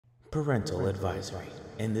Parental advisory.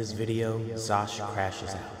 In this video, Zosh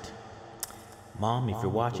crashes out. Mom, if you're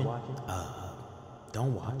watching,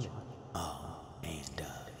 don't watch. And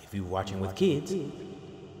if you're watching with kids,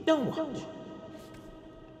 don't watch.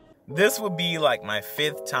 This would be like my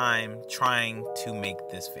 5th time trying to make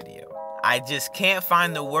this video. I just can't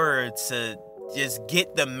find the words to just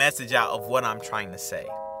get the message out of what I'm trying to say.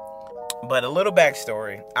 But a little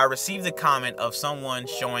backstory, I received a comment of someone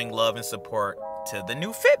showing love and support to the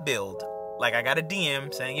new fit build. Like, I got a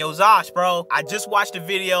DM saying, yo, Zosh, bro, I just watched a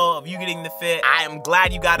video of you getting the fit. I am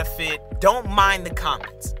glad you got a fit. Don't mind the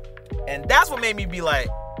comments. And that's what made me be like,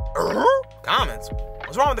 comments?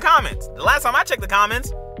 What's wrong with the comments? The last time I checked the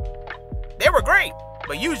comments, they were great.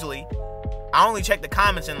 But usually, I only check the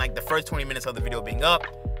comments in like the first 20 minutes of the video being up,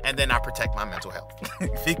 and then I protect my mental health.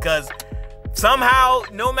 Because somehow,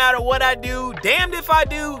 no matter what I do, damned if I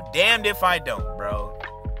do, damned if I don't, bro.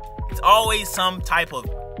 It's always some type of,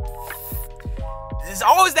 there's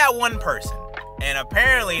always that one person. And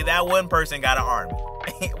apparently that one person got an army.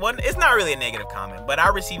 Well, it's not really a negative comment, but I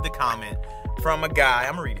received a comment from a guy,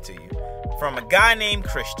 I'm gonna read it to you, from a guy named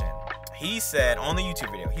Christian. He said, on the YouTube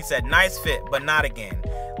video, he said, nice fit, but not again.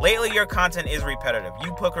 Lately, your content is repetitive.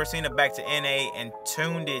 You put Christina back to NA and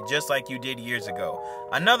tuned it just like you did years ago.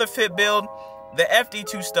 Another fit build, the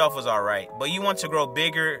FD2 stuff was all right, but you want to grow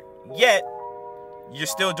bigger, yet you're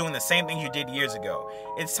still doing the same thing you did years ago.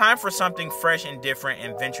 It's time for something fresh and different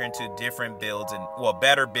and venture into different builds and, well,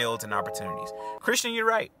 better builds and opportunities. Christian, you're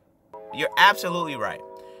right. You're absolutely right.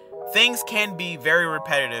 Things can be very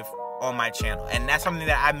repetitive on my channel, and that's something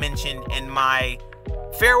that I mentioned in my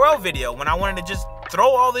farewell video when I wanted to just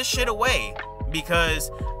throw all this shit away, because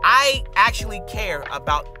I actually care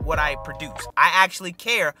about what I produce. I actually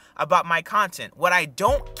care about my content. What I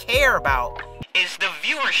don't care about is the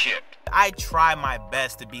viewership. I try my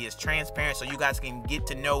best to be as transparent so you guys can get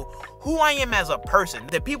to know who I am as a person.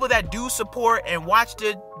 The people that do support and watch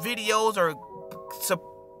the videos or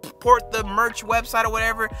support the merch website or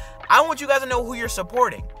whatever, I want you guys to know who you're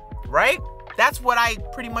supporting, right? That's what I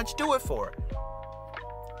pretty much do it for.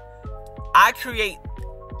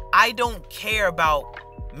 I don't care about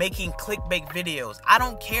making clickbait videos. I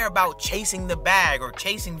don't care about chasing the bag or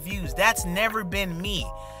chasing views. That's never been me.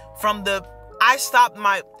 I stopped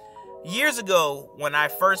years ago when I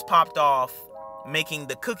first popped off making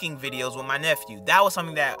the cooking videos with my nephew. That was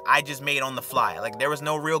something that I just made on the fly. Like, there was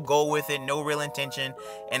no real goal with it, no real intention,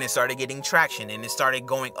 and it started getting traction and it started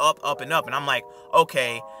going up, up, and up. And I'm like,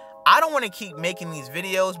 okay, I don't want to keep making these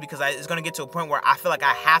videos because it's going to get to a point where I feel like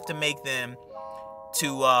I have to make them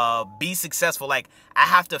to be successful. Like, I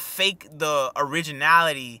have to fake the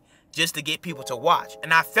originality just to get people to watch.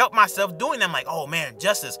 And I felt myself doing them, like, oh man,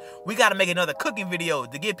 Justice, we got to make another cooking video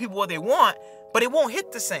to give people what they want, but it won't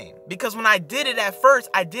hit the same. Because when I did it at first,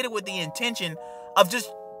 I did it with the intention of just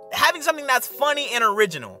having something that's funny and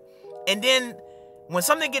original. And then when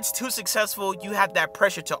something gets too successful, you have that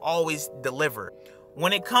pressure to always deliver.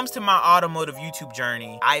 When it comes to my automotive YouTube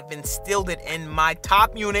journey, I've instilled it in my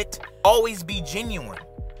top unit, always be genuine.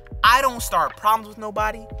 I don't start problems with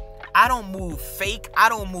nobody. I don't move fake. I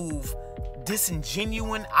don't move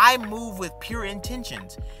disingenuine. I move with pure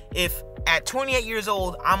intentions. If at 28 years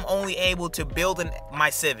old, I'm only able to build my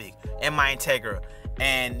Civic and my Integra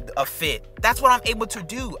and a Fit, that's what I'm able to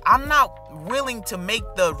do. I'm not willing to make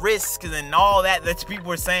the risks and all that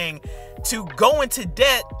people are saying to go into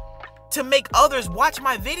debt to make others watch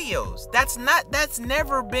my videos. That's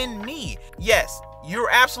never been me. Yes, you're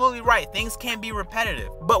absolutely right. Things can be repetitive,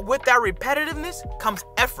 but with that repetitiveness comes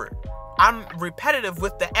effort. I'm repetitive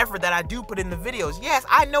with the effort that I do put in the videos. Yes,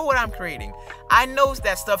 I know what I'm creating. I know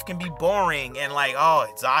that stuff can be boring and like, oh,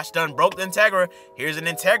 Zosh done broke the Integra. Here's an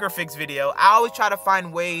Integra fix video. I always try to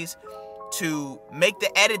find ways to make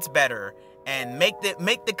the edits better and make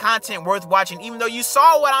the content worth watching, even though you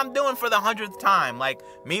saw what I'm doing for the 100th time. Like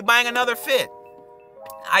me buying another Fit.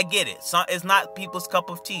 I get it. It's not people's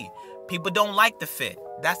cup of tea. People don't like the Fit.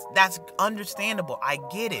 That's understandable. I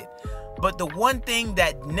get it. But the one thing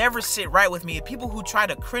that never sit right with me is people who try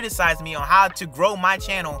to criticize me on how to grow my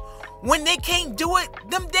channel when they can't do it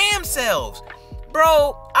them damn selves.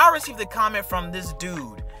 Bro, I received a comment from this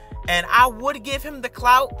dude, and I would give him the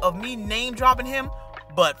clout of me name dropping him,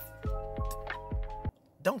 but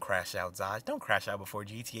don't crash out, Zosh. Don't crash out before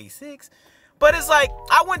GTA 6. But it's like,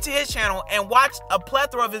 I went to his channel and watched a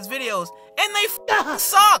plethora of his videos, and they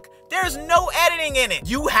suck. There's no editing in it.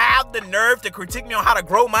 You have the nerve to critique me on how to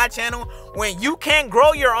grow my channel when you can't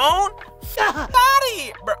grow your own? Out of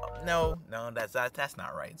here, bro. No, that's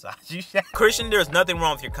not right, Zosh. Christian, there's nothing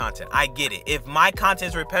wrong with your content. I get it. If my content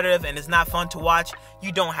is repetitive and it's not fun to watch,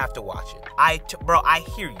 you don't have to watch it. Bro, I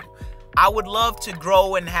hear you. I would love to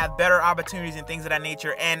grow and have better opportunities and things of that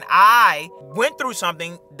nature. And I went through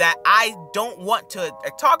something that I don't want to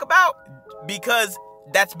talk about because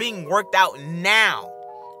that's being worked out now.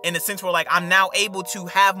 In a sense where like I'm now able to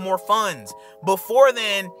have more funds. Before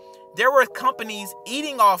then, there were companies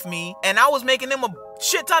eating off me and I was making them a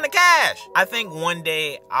shit ton of cash. I think one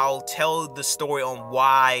day I'll tell the story on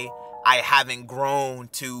why I haven't grown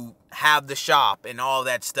to have the shop and all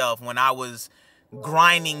that stuff when I was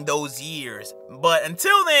grinding those years. But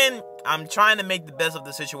until then, I'm trying to make the best of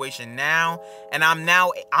the situation now, and I'm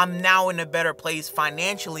now in a better place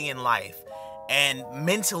financially in life and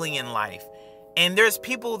mentally in life. And there's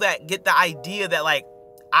people that get the idea that like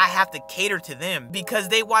I have to cater to them because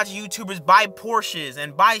they watch YouTubers buy Porsches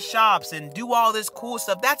and buy shops and do all this cool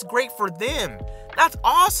stuff. That's great for them. That's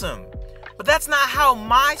awesome. But that's not how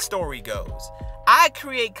my story goes. I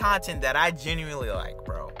create content that I genuinely like,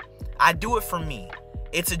 bro. I do it for me.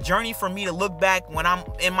 It's a journey for me to look back when I'm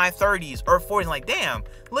in my 30s or 40s like, damn,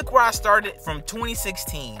 look where I started from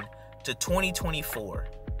 2016 to 2024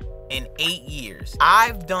 in 8 years.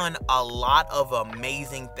 I've done a lot of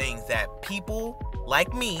amazing things that people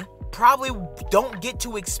like me probably don't get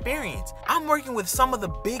to experience. I'm working with some of the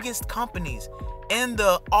biggest companies in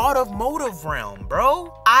the automotive realm,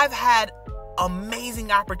 bro. I've had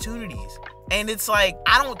amazing opportunities. And it's like,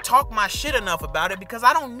 I don't talk my shit enough about it because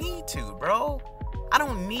I don't need to, bro. I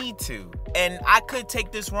don't need to. And I could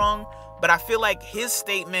take this wrong, but I feel like his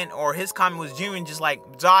statement or his comment was genuine, just like,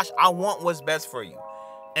 Zosh, I want what's best for you.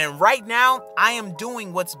 And right now, I am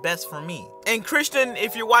doing what's best for me. And Christian,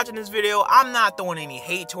 if you're watching this video, I'm not throwing any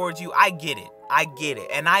hate towards you. I get it. I get it.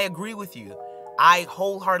 And I agree with you. I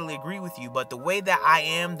wholeheartedly agree with you. But the way that I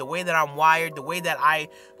am, the way that I'm wired, the way that I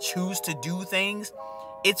choose to do things,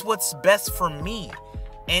 it's what's best for me.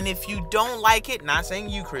 And if you don't like it, not saying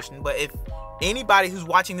you, Christian, but if anybody who's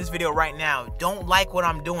watching this video right now don't like what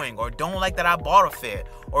I'm doing, or don't like that I bought a Fit,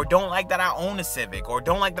 or don't like that I own a Civic, or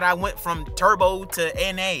don't like that I went from turbo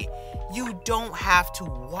to NA, you don't have to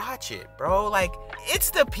watch it, bro. Like,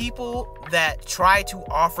 it's the people that try to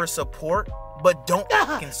offer support but don't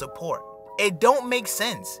fucking support. It don't make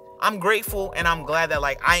sense. I'm grateful and I'm glad that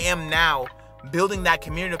like I am now building that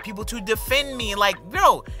community of people to defend me. Like,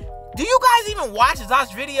 bro, do you guys even watch Zosh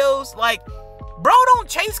videos? Like, bro, don't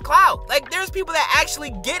chase clout. Like, there's people that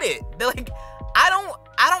actually get it. They're like, I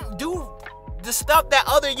don't do the stuff that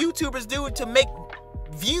other YouTubers do to make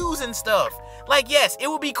views and stuff. Like, yes, it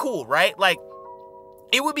would be cool, right? Like,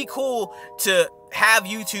 it would be cool to have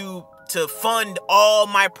YouTube to fund all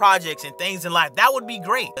my projects and things in life. That would be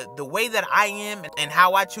great. The way that I am and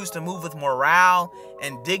how I choose to move with morale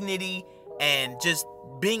and dignity and just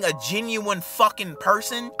being a genuine fucking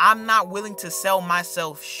person, I'm not willing to sell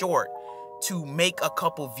myself short to make a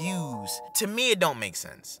couple views. To me, it don't make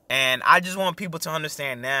sense. And I just want people to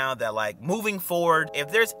understand now that like moving forward,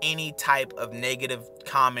 if there's any type of negative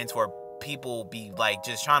comments where people be like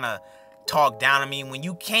just trying to talk down on me when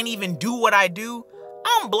you can't even do what I do,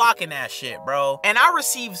 I'm blocking that shit, bro. And I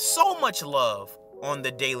receive so much love on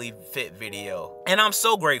the Daily Fit video. And I'm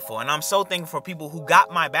so grateful and I'm so thankful for people who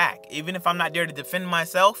got my back. Even if I'm not there to defend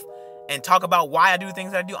myself and talk about why I do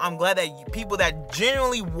things that I do, I'm glad that people that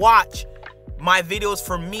genuinely watch my videos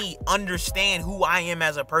for me understand who I am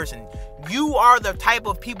as a person. You are the type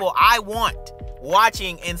of people I want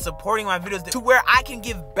watching and supporting my videos to where I can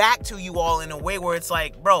give back to you all in a way where it's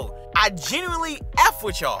like, bro, I genuinely F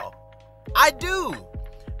with y'all. I do.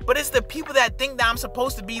 But it's the people that think that I'm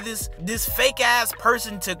supposed to be this fake ass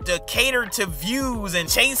person to cater to views and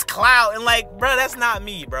chase clout. And like, bro, that's not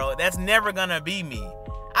me, bro. That's never gonna be me.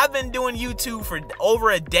 I've been doing YouTube for over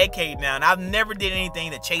a decade now, and I've never did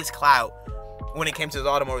anything to chase clout when it came to the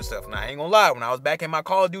automotive stuff. Now, I ain't gonna lie, when I was back in my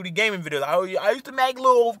Call of Duty gaming videos, I used to make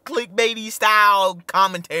little clickbaity style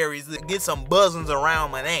commentaries to get some buzzings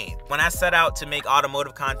around my name. When I set out to make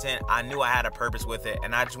automotive content, I knew I had a purpose with it,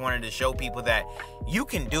 and I just wanted to show people that you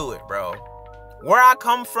can do it, bro. Where I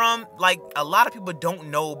come from, like, a lot of people don't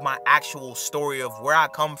know my actual story of where I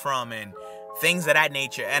come from and things of that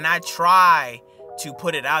nature, and I try to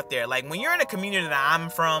put it out there. Like, when you're in a community that I'm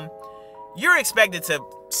from, you're expected to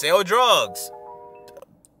sell drugs,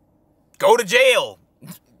 go to jail,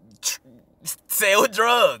 sell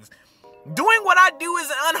drugs. Doing what I do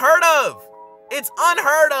is unheard of. It's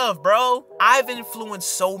unheard of, bro. I've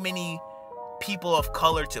influenced so many people of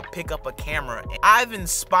color to pick up a camera. I've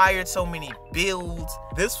inspired so many builds.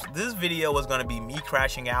 This video was gonna be me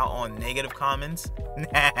crashing out on negative comments.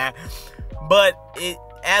 But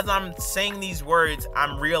as I'm saying these words,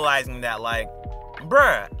 I'm realizing that, like,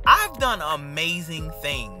 bruh, I've done amazing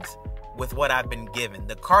things with what I've been given.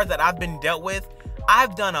 The cards that I've been dealt with,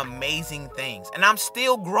 I've done amazing things. And I'm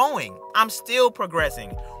still growing. I'm still progressing.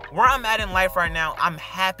 Where I'm at in life right now, I'm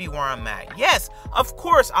happy where I'm at. Yes, of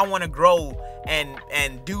course I want to grow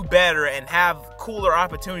and do better and have cooler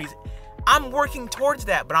opportunities. I'm working towards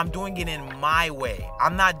that, but I'm doing it in my way.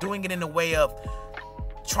 I'm not doing it in a way of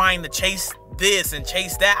trying to chase this and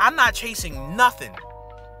chase that. I'm not chasing nothing.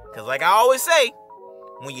 Because like I always say,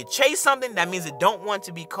 when you chase something, that means it don't want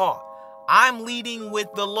to be caught. I'm leading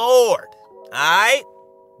with the Lord. Alright?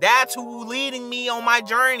 That's who's leading me on my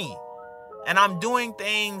journey. And I'm doing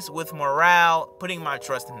things with morale, putting my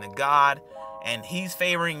trust in the God. And he's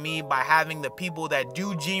favoring me by having the people that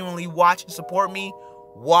do genuinely watch and support me,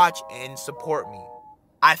 watch and support me.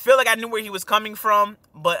 I feel like I knew where he was coming from,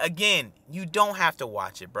 but again, you don't have to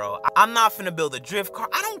watch it, bro. I'm not finna build a drift car.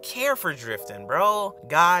 I don't care for drifting, bro.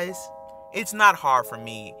 Guys, it's not hard for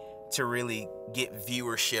me to really get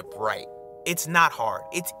viewership right. It's not hard.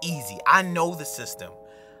 It's easy. I know the system.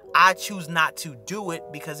 I choose not to do it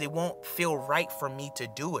because it won't feel right for me to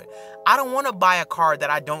do it. I don't want to buy a car that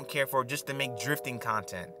I don't care for just to make drifting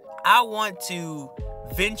content. I want to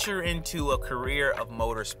venture into a career of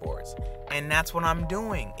motorsports, and that's what I'm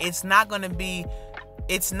doing. It's not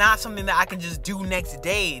something that I can just do next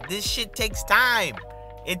day. This shit takes time.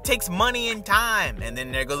 It takes money and time. And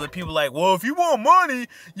then there goes the people like, well, if you want money,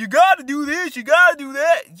 you gotta do this, you gotta do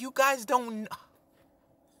that. You guys don't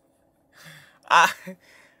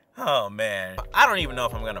oh man, I don't even know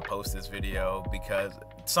if I'm gonna post this video because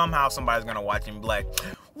somehow somebody's gonna watch and be like,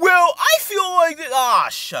 well, I feel like this. Ah,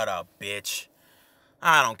 shut up, bitch.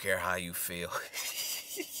 I don't care how you feel.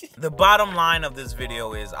 The bottom line of this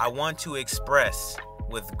video is I want to express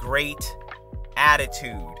with great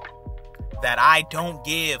attitude that I don't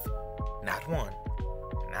give not one,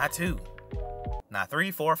 not two, not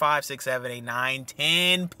 3, 4, 5, 6, 7, 8, 9,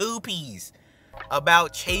 10 poopies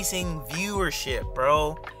about chasing viewership,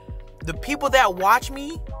 bro. The people that watch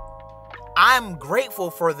me, I'm grateful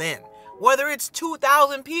for them. Whether it's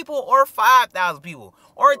 2,000 people or 5,000 people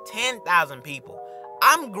or 10,000 people,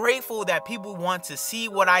 I'm grateful that people want to see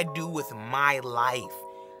what I do with my life.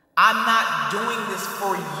 I'm not doing this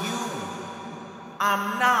for you.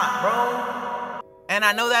 I'm not, bro. And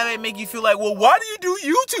I know that may make you feel like, well, why do you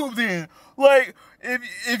do YouTube then? Like,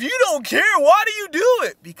 if you don't care, why do you do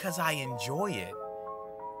it? Because I enjoy it.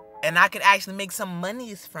 And I could actually make some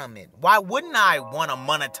monies from it. Why wouldn't I want to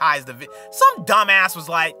monetize the video? Some dumbass was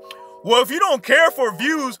like, well, if you don't care for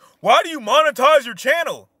views, why do you monetize your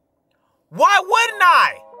channel? Why wouldn't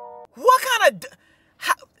I? What kind of...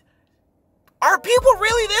 are people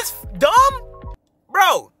really this dumb?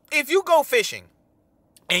 Bro, if you go fishing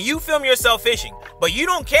and you film yourself fishing, but you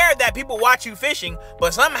don't care that people watch you fishing,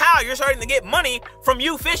 but somehow you're starting to get money from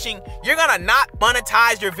you fishing, you're gonna not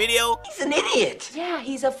monetize your video? He's an idiot. Yeah,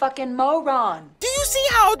 he's a fucking moron. Do you see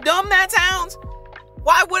how dumb that sounds?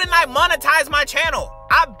 Why wouldn't I monetize my channel?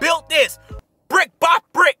 I built this brick by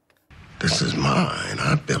brick. This is mine.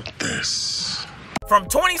 I built this. From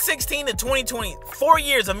 2016 to 2020, 4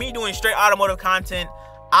 years of me doing straight automotive content,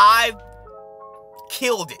 I've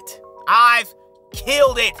killed it. I've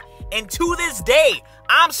killed it. And to this day,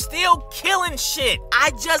 I'm still killing shit.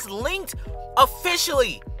 I just linked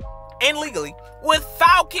officially and legally with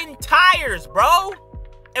Falken Tires, bro.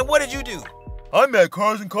 And what did you do? I'm at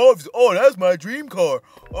Cars and Coffees. Oh, that's my dream car.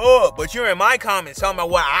 Oh, but you're in my comments telling me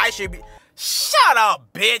what I should be. Shut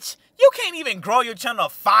up, bitch. You can't even grow your channel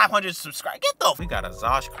to 500 subscribers. Get the... We got a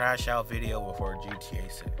Zosh crash out video before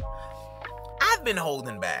GTA 6. I've been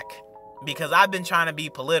holding back because I've been trying to be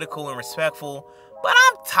political and respectful, but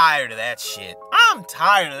I'm tired of that shit. I'm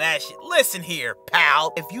tired of that shit. Listen here,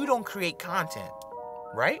 pal. If you don't create content,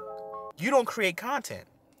 right? You don't create content.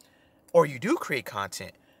 Or you do create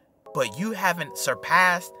content, but you haven't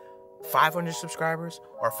surpassed 500 subscribers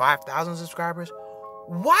or 5,000 subscribers,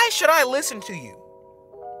 why should I listen to you?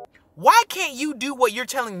 Why can't you do what you're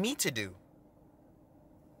telling me to do?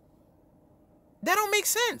 That don't make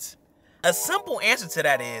sense. A simple answer to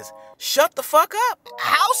that is, shut the fuck up.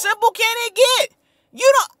 How simple can it get?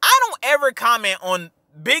 I don't ever comment on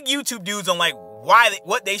big YouTube dudes on like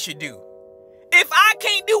what they should do. If I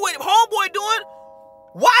can't do what homeboy doing,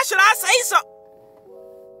 why should I say something?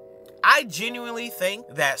 I genuinely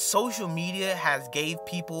think that social media has gave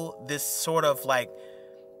people this sort of like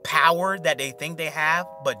power that they think they have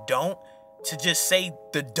but don't, to just say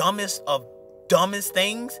the dumbest of dumbest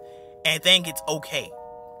things and think it's okay.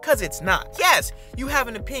 Because it's not. Yes, you have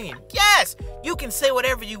an opinion. Yes, you can say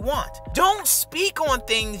whatever you want. Don't speak on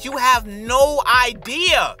things you have no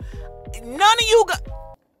idea. None of you got...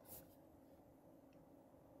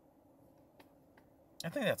 I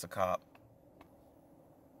think that's a cop.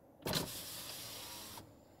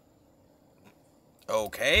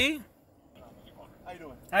 Okay. How you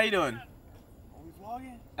doing? How you doing? Are we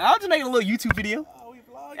vlogging? I was just making a little YouTube video. Oh, we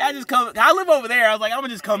vlogging? I live over there. I was like, I'm gonna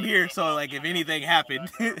just come here so like if anything happened,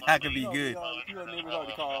 I could be good. Your neighbors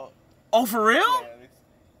already called. Oh, for real? Yeah,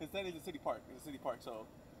 it's that is a city park. It's a city park, so.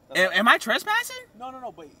 Am I trespassing?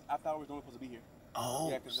 No, but after hours, no one's supposed to be here. Oh.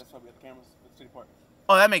 Yeah, because that's why we have the cameras at the city park.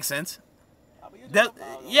 Oh, that makes sense. But you're That,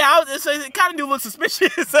 just- yeah, it kind of do look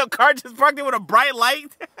suspicious. Some car just parked there with a bright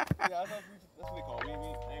light. Yeah, that's what they call it. I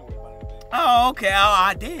ain't worried about anything. Oh, okay.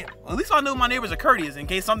 Oh, damn. At least I knew my neighbors are courteous in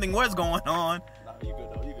case something was going on. Nah, you good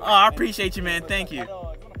though. You good. Oh, I appreciate you, man. Thank you. If you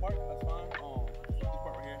want to park, that's fine. This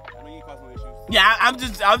park right here. I know you ain't causing no issues. Yeah, I'm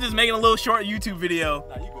just making a little short YouTube video.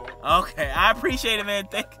 Nah, you good. Okay, I appreciate it, man.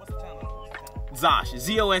 Thank What's the channel? Zosh,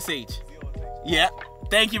 Z-O-S-H. Yeah.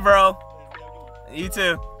 Thank you, bro. You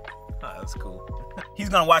too. Oh, that's cool. He's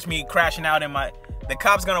gonna watch me crashing out the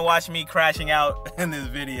cop's gonna watch me crashing out in this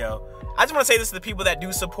video. I just wanna say this to the people that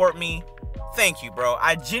do support me. Thank you, bro.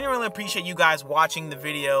 I genuinely appreciate you guys watching the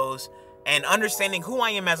videos and understanding who I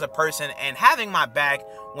am as a person and having my back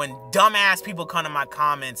when dumbass people come to my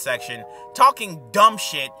comment section talking dumb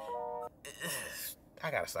shit. I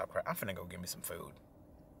gotta stop crying. I'm finna go get me some food.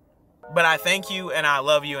 But I thank you and I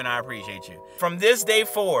love you and I appreciate you. From this day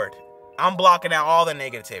forward, I'm blocking out all the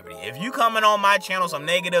negativity. If you coming on my channel some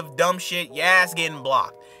negative dumb shit, your ass getting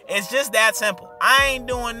blocked. It's just that simple. I ain't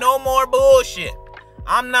doing no more bullshit.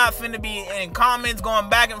 I'm not finna be in comments going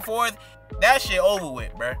back and forth. That shit over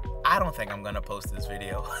with, bruh. I don't think I'm gonna post this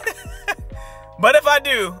video. But if I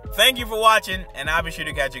do, thank you for watching and I'll be sure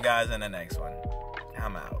to catch you guys in the next one.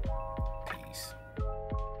 I'm out.